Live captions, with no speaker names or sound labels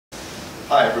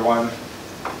Hi everyone,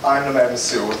 I'm Numair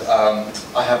Masud.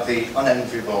 I have the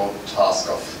unenviable task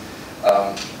of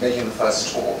making the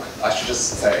first talk. I should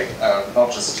just say,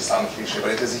 not just to sound cliche,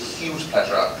 but it is a huge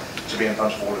pleasure to be in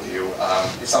front of all of you.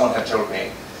 If someone had told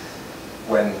me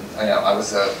when I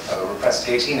was a repressed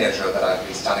gay teenager that I'd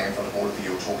be standing in front of all of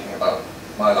you talking about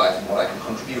my life and what I can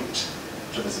contribute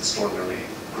to this extraordinary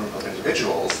group of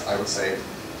individuals, I would say,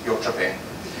 you're tripping.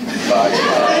 But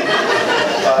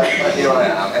here I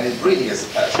am, and it really is a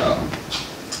pleasure.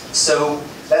 So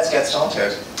let's get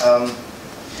started.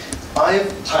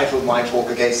 I've titled my talk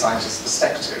A Gay Scientist's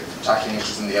Perspective, Tackling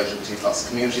Issues in the LGBT+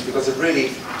 community, because it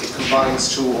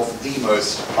combines two of the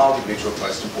arguably two of the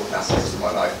most important aspects of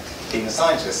my life, being a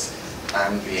scientist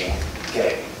and being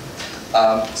gay.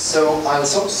 So I'll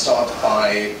sort of start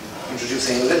by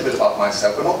introducing a little bit about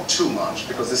myself, but not too much,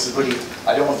 because this is really,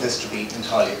 I don't want this to be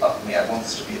entirely about me. I want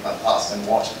this to be about us and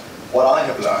what I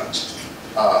have learned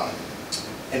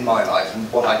in my life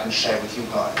and what I can share with you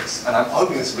guys. And I'm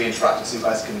hoping this will be interactive so you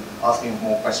guys can ask me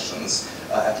more questions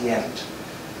at the end.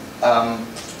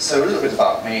 So a little bit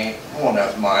about me, more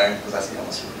note mine, because that's the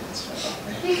honest really wants to know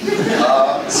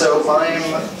about me. So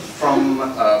I'm from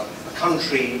a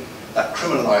country that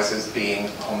criminalizes being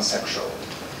homosexual.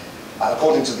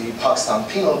 According to the Pakistan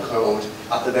Penal Code,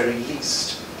 at the very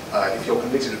least, if you're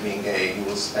convicted of being gay, you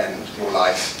will spend your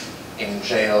life in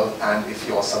jail, and if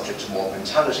you're subject to mob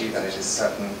mentality, then it is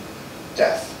certain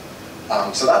death.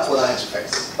 So that's what I had to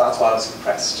face. That's why I was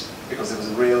repressed, because it was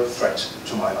a real threat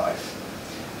to my life.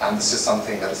 And this is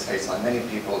something that is faced by many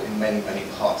people in many, many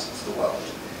parts of the world.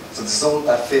 So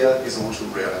that fear is all too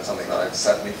real and something that I've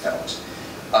certainly felt.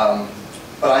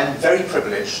 But I'm very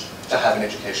privileged to have an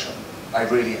education. I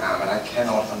really am, and I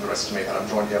cannot underestimate that. I'm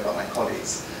joined here by my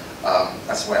colleagues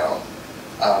as well.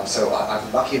 So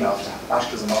I'm lucky enough to have a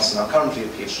bachelor's and master's, and I'm currently a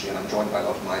PhD, and I'm joined by a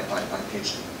lot of my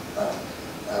PhD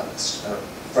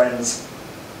friends.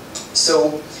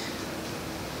 So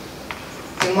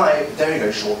in my very,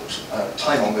 very short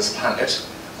time on this planet,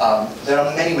 there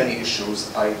are many, many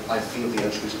issues I feel the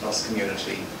LGBT+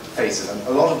 community faces, and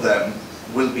a lot of them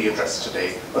will be addressed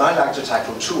today. But I'd like to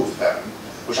tackle two of them,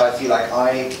 which I feel like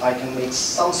I can make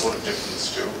some sort of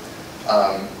difference to,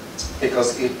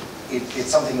 because it's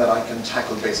something that I can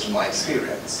tackle based on my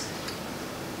experience.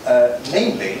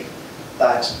 Namely,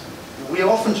 that we are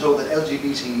often told that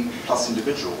LGBT+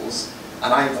 individuals,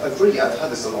 and I've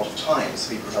heard this a lot of times,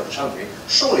 people try to tell me,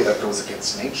 surely that goes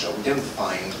against nature. We don't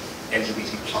find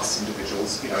LGBT+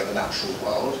 individuals, in the natural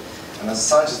world. And as a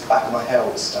scientist, the back of my hair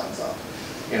always stands up.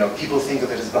 People think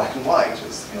of it as black and white,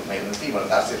 as male and female,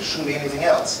 and that's it. It shouldn't be anything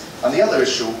else. And the other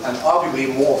issue, and arguably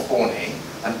more thorny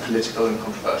and political and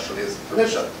controversial, is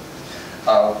religion.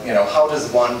 How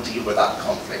does one deal with that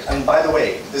conflict? And by the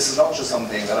way, this is not just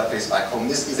something that I face back home.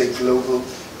 This is a global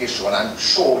issue, and I'm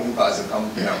sure you guys have come,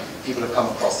 people have come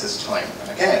across this time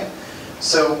and again.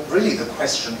 So really, the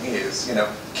question is,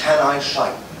 can I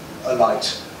shine a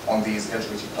light on these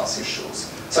LGBT+ issues?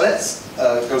 So let's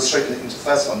go straight into the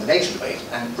first one, the nature debate,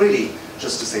 and really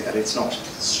just to say that it's not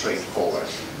straightforward.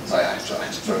 So I have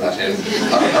to throw that in.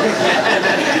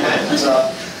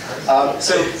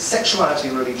 So sexuality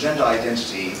and really gender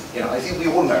identity, I think we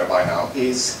all know by now,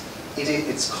 it's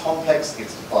complex,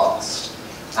 it's vast,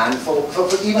 and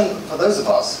even for those of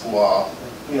us who are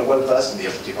well versed in the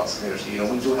LGBT+ community,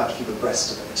 we do have to keep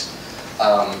abreast of it,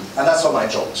 and that's not my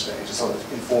job today, to sort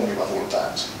of inform you about all of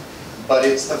that. But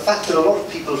it's the fact that a lot of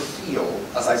people feel,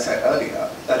 as I said earlier,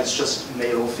 that it's just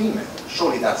male or female.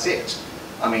 Surely that's it.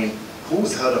 I mean,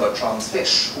 who's heard of a trans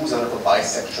fish? Who's heard of a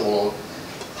bisexual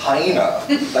hyena?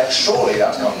 Like, surely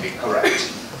that can't be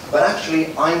correct. But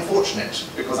actually, I'm fortunate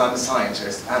because I'm a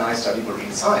scientist and I study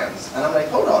marine science. And I'm like,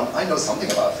 hold on, I know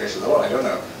something about fish as well. I don't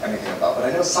know anything about, but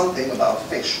I know something about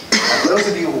fish. And for those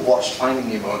of you who watched Finding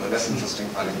Nemo and the less interesting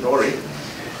Finding Dory,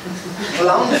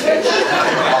 clownfish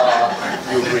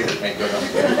you agree with me, good.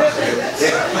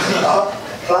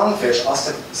 Clownfish are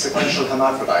sequential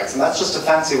hermaphrodites, and that's just a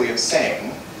fancy way of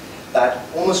saying that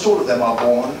almost all of them are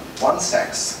born one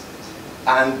sex,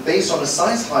 and based on a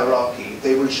size hierarchy,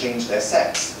 they will change their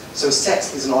sex. So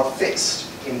sex is not fixed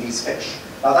in these fish.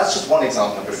 Now that's just one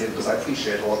example I'm going to give, because I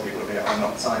appreciate all the people here, I'm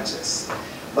not scientists.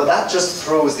 But that just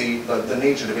throws the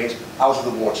nature debate out of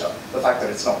the water, the fact that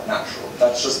it's not natural.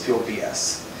 That's just pure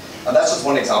BS. And that's just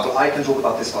one example. I can talk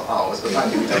about this for hours, but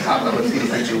thankfully we don't have that. But feel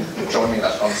free to join me in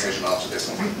that conversation after this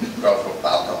when we go for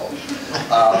alcohol.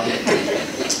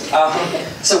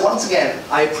 So once again,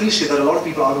 I appreciate that a lot of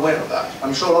people aren't aware of that.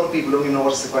 I'm sure a lot of people don't even know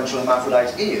what a sequential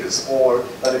hermaphrodite is, or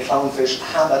that a clownfish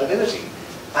have that ability.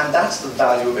 And that's the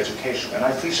value of education. And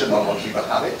I appreciate not a lot of people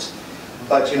have it.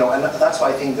 But, and that's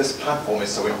why I think this platform is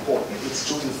so important. It's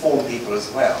to inform people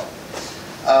as well.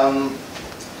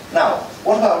 Now,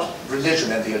 what about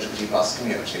religion and the LGBT plus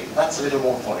community? That's a little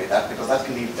more thorny, because that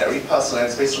can be very personal and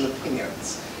it's based on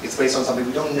opinions. It's based on something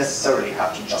we don't necessarily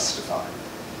have to justify.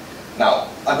 Now,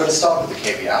 I'm going to start with the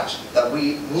caveat that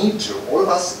we need to, all of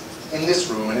us in this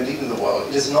room and indeed in the world,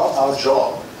 it is not our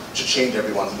job to change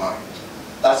everyone's mind.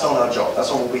 That's not our job, that's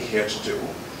not what we're here to do.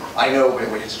 I know we're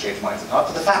here to change minds and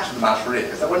hearts, but the fact of the matter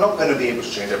is that we're not going to be able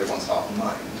to change everyone's heart and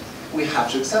mind. We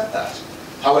have to accept that.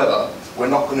 However, we're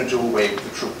not going to do away with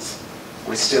the truth.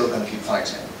 We're still going to keep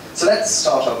fighting. So let's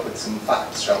start off with some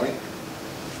facts, shall we?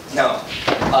 Now,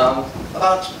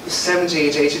 about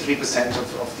 70 to 83%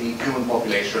 of the human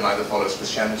population either follows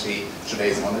Christianity,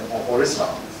 Judaism, or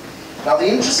Islam. Now, the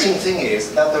interesting thing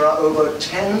is that there are over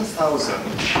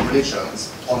 10,000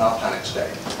 religions on our planet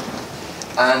today.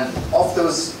 And of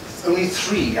those, only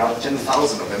 3 out of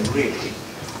 10,000 of them really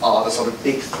are the sort of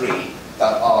big 3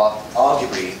 that are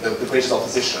arguably the greatest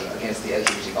opposition against the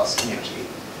LGBT plus community.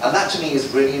 And that to me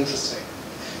is really interesting.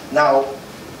 Now,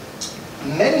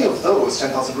 many of those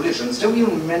 10,000 religions don't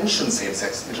even mention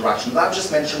same-sex interaction, but I've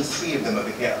just mentioned 3 of them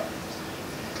over here.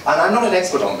 And I'm not an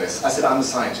expert on this. I said I'm a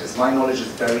scientist. My knowledge is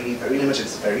very, very limited,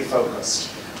 it's very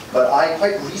focused. But I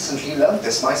quite recently learned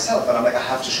this myself, and I'm like, I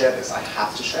have to share this, I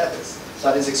have to share this. So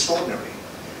that is extraordinary.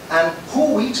 And who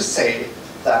are we to say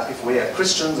that if we're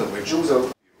Christians or we're Jews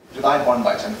or divide 1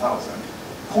 by 10,000,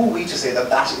 who are we to say that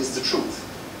that is the truth?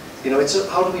 It's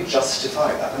how do we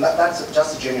justify that? And that's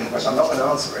just a genuine question. I'm not going to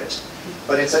answer it,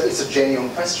 but it's a genuine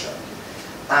question.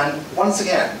 And once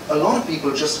again, a lot of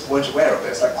people just weren't aware of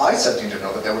this. Like, I certainly didn't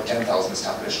know that there were 10,000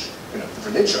 established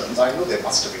religions. I know there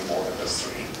must have been more than those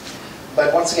 3.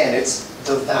 But once again, it's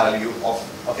the value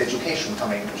of education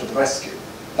coming to the rescue.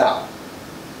 Now,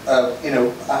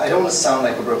 I don't want to sound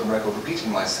like a broken record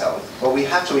repeating myself, but we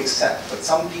have to accept that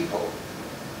some people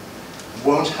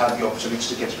won't have the opportunity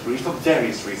to get a degree for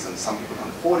various reasons. Some people can't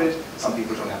afford it, some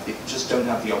people just don't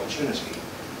have the opportunity.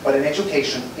 But an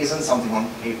education isn't something on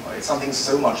paper, it's something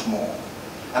so much more.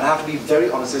 And I have to be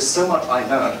very honest, there's so much I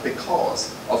learned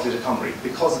because of Little Cymru,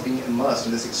 because of being immersed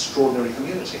in this extraordinary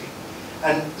community.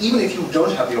 And even if you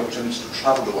don't have the opportunity to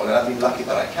travel the world, and I've been lucky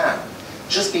that I can,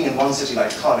 just being in one city like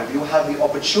Cardiff, you have the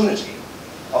opportunity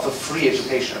of a free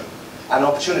education, an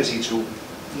opportunity to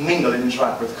mingle and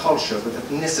interact with cultures, with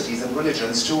ethnicities and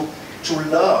religions, to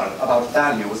learn about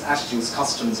values, attitudes,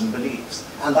 customs and beliefs.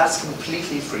 And that's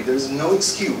completely free. There is no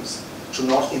excuse to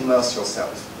not immerse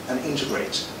yourself and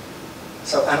integrate.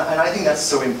 So, and I think that's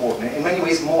so important, in many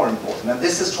ways more important. And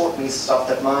this has taught me stuff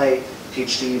that my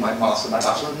PhD, my master, my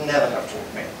bachelor would never have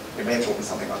taught me. It may have taught me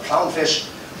something about clownfish,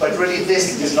 but really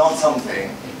this is not something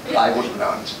I would have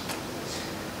learned.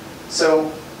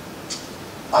 So,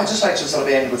 I'd just like to sort of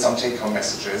end with some take-home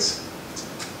messages.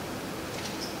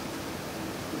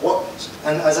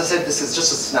 And as I said, this is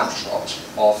just a snapshot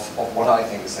of what I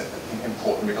think is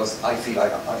important, because I feel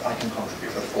like I can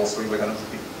contribute. Of course, we're going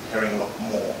to be hearing a lot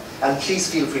more. And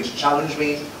please feel free to challenge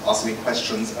me, ask me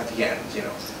questions at the end,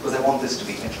 because I want this to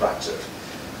be interactive.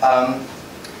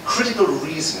 Critical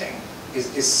reasoning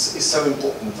is so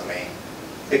important for me,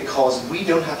 because we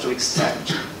don't have to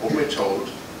accept what we're told.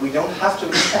 We don't have to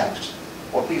accept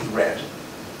what we've read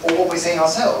or what we're saying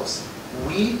ourselves.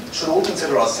 We should all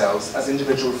consider ourselves as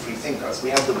individual free thinkers. We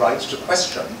have the right to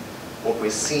question what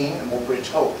we're seeing and what we're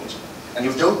told. And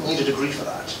you don't need a degree for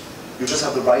that. You just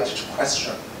have the right to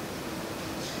question.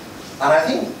 And I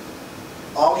think,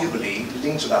 arguably,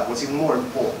 linked to that, what's even more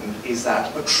important is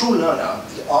that a true learner,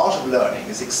 the art of learning,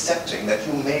 is accepting that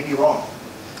you may be wrong.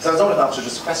 So it's not enough to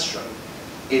just question.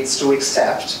 It's to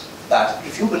accept that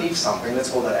if you believe something, let's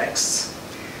call that X,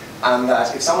 and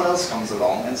that if someone else comes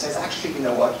along and says, actually, you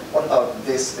know what about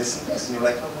this, this, and this? And you're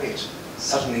like, oh wait,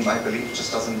 suddenly my belief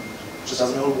just doesn't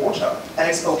hold water. And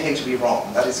it's okay to be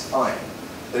wrong, that is fine.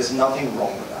 There's nothing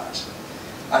wrong with that.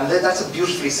 And that's a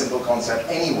beautifully simple concept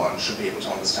anyone should be able to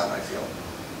understand, I feel.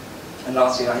 And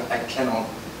lastly, I cannot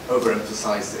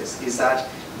overemphasize this, is that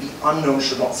the unknown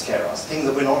should not scare us. Things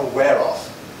that we're not aware of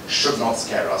should not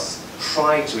scare us.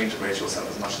 Try to integrate yourself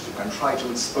as much as you can. Try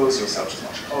to expose yourself to as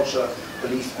much culture,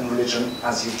 belief and religion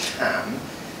as you can.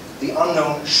 The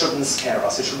unknown shouldn't scare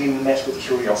us. It should be met with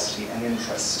curiosity and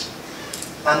interest.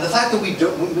 And the fact that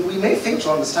we may fail to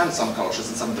understand some cultures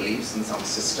and some beliefs and some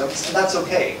systems, and that's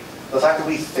okay. The fact that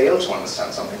we fail to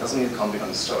understand something doesn't mean it can't be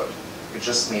understood. It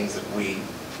just means that we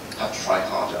have to try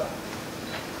harder.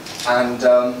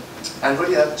 And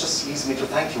really that just leaves me to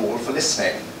thank you all for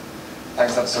listening.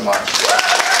 Thanks ever so much.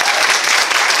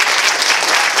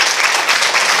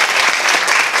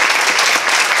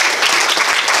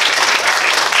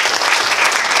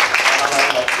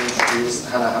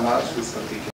 Hannah Ahmad, who's going to be